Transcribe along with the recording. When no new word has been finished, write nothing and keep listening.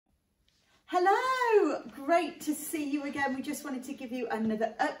Hello, great to see you again. We just wanted to give you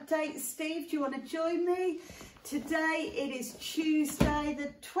another update. Steve, do you want to join me? Today it is Tuesday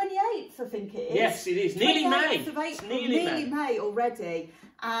the 28th, I think it is. Yes, it is. Nearly May. Of April, it's nearly May already.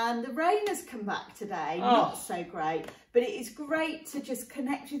 And the rain has come back today, not so great. But it is great to just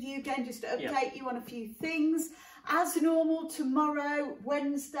connect with you again, just to update you on a few things. As normal, tomorrow,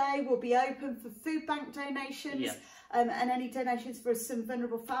 Wednesday, will be open for food bank donations. And any donations for some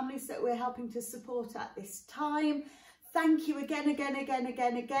vulnerable families that we're helping to support at this time. Thank you again,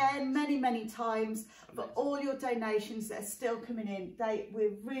 many times for all your donations that are still coming in.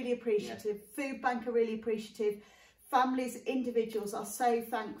 We're really appreciative. Food Bank are really appreciative. Families, individuals are so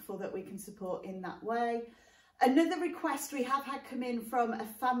thankful that we can support in that way. Another request we have had come in from a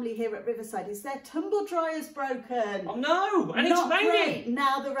family here at Riverside is their tumble dryer's broken. Oh no, and it's raining.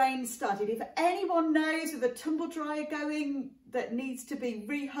 Now the rain started. If anyone knows of a tumble dryer going that needs to be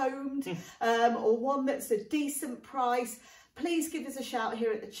rehomed or one that's a decent price, please give us a shout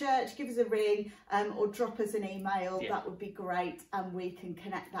here at the church, give us a ring or drop us an email. That would be great, and we can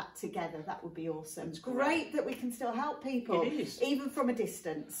connect that together. That would be awesome. It's great that we can still help people, it is, even from a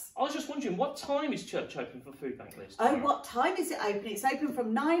distance. I was just wondering, what time is church open for Food Bank List? Oh, what time is it open? It's open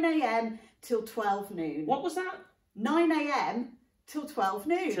from 9 AM till 12 noon. What was that? 9 AM till 12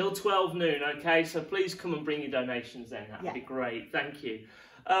 noon. Till 12 noon, okay. So please come and bring your donations then. That would be great. Thank you.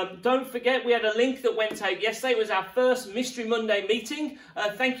 Don't forget, we had a link that went out yesterday. It was our first Mystery Monday meeting.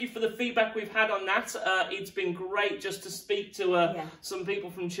 Thank you for the feedback we've had on that. It's been great just to speak to some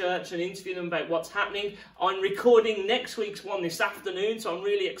people from church and interview them about what's happening. I'm recording next week's one this afternoon, so I'm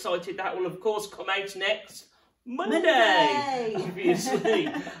really excited. That will, of course, come out next Monday. Obviously.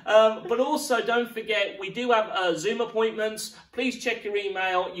 But also, don't forget, we do have Zoom appointments. Please check your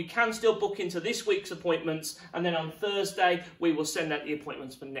email. You can still book into this week's appointments, and then on Thursday we will send out the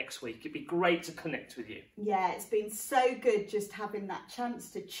appointments for next week. It'd be great to connect with you. Yeah, it's been so good just having that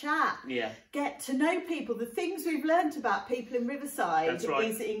chance to chat, get to know people. The things we've learnt about people in Riverside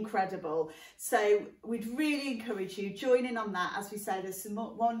is incredible. So we'd really encourage you, join in on that. As we say, there's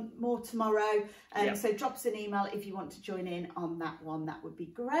one more tomorrow, so drop us an email if you want to join in on that one. That would be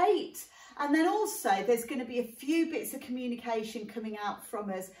great. And then also there's going to be a few bits of communication coming out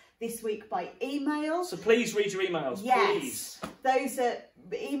from us this week by email. So please read your emails, please. Those are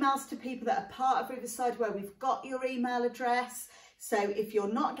emails to people that are part of Riverside where we've got your email address. So if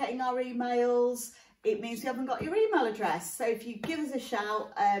you're not getting our emails, it means we haven't got your email address. So if you give us a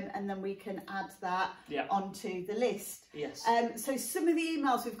shout and then we can add that onto the list. So some of the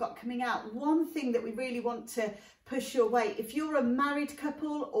emails we've got coming out, one thing that we really want to push your way, if you're a married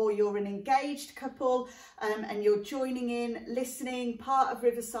couple or you're an engaged couple and you're joining in, listening, part of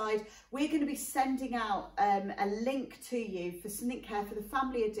Riverside, we're going to be sending out a link to you for something Care for the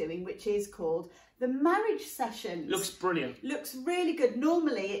Family are doing, which is called the marriage sessions. Looks brilliant. Looks really good.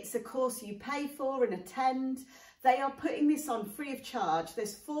 Normally it's a course you pay for and attend. They are putting this on free of charge.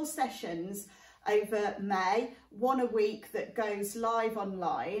 There's 4 sessions over May, 1 a week that goes live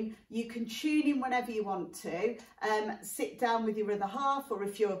online. You can tune in whenever you want to, sit down with your other half, or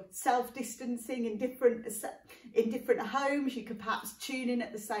if you're self-distancing in different homes, you could perhaps tune in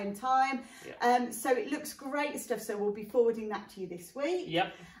at the same time. So it looks great stuff, so we'll be forwarding that to you this week.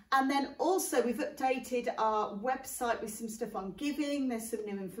 And then also we've updated our website with some stuff on giving. There's some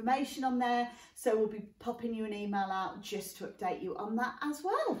new information on there. So we'll be popping you an email out just to update you on that as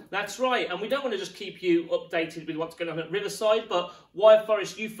well. That's right. And we don't want to just keep you updated with what's going on at Riverside, but Wyre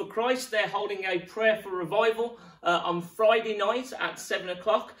Forest Youth for Christ, they're holding a prayer for revival on Friday night at 7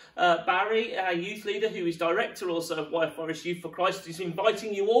 o'clock. Barry, our youth leader, who is director also of Wyre Forest Youth for Christ, is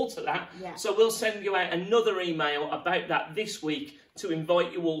inviting you all to that. So we'll send you out another email about that this week to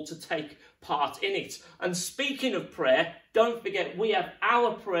invite you all to take part in it. And speaking of prayer, don't forget we have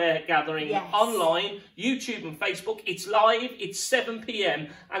our prayer gathering online, YouTube and Facebook. It's live, it's 7 PM,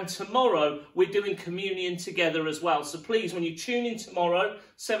 and tomorrow we're doing communion together as well. So please, when you tune in tomorrow,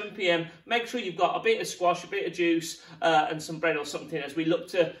 7 PM, make sure you've got a bit of squash, a bit of juice and some bread or something as we look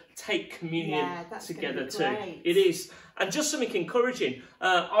to take communion together too. It is. And just something encouraging,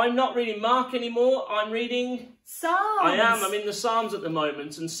 I'm not reading Mark anymore, I'm reading Psalms. I'm in the Psalms at the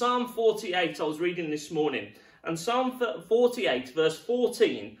moment, and Psalm 48 I was reading this morning. And Psalm 48 verse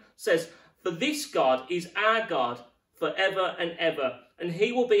 14 says, "For this God is our God forever and ever, and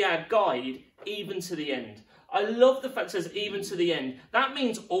he will be our guide even to the end." I love the fact it says even to the end. That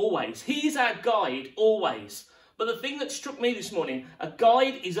means always. He is our guide always. But the thing that struck me this morning, a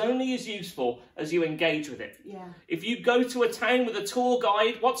guide is only as useful as you engage with it. Yeah. If you go to a town with a tour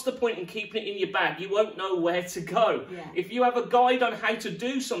guide, what's the point in keeping it in your bag? You won't know where to go. Yeah. If you have a guide on how to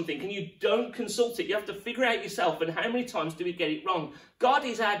do something and you don't consult it, you have to figure out yourself, and how many times do we get it wrong? God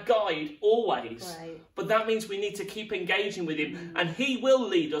is our guide always. Right. But that means we need to keep engaging with him, and he will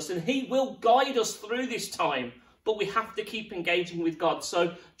lead us and he will guide us through this time. But we have to keep engaging with God.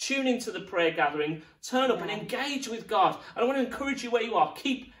 So tune into the prayer gathering, turn up and engage with God. And I want to encourage you where you are,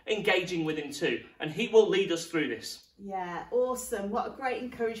 keep engaging with him too. And he will lead us through this. Yeah, awesome. What a great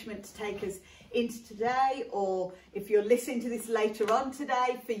encouragement to take us into today, or if you're listening to this later on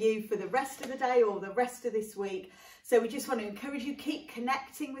today, for you for the rest of the day or the rest of this week. So we just want to encourage you, keep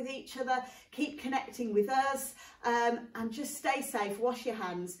connecting with each other, keep connecting with us, and just stay safe, wash your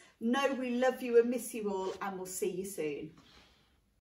hands. Know we love you and miss you all, and we'll see you soon.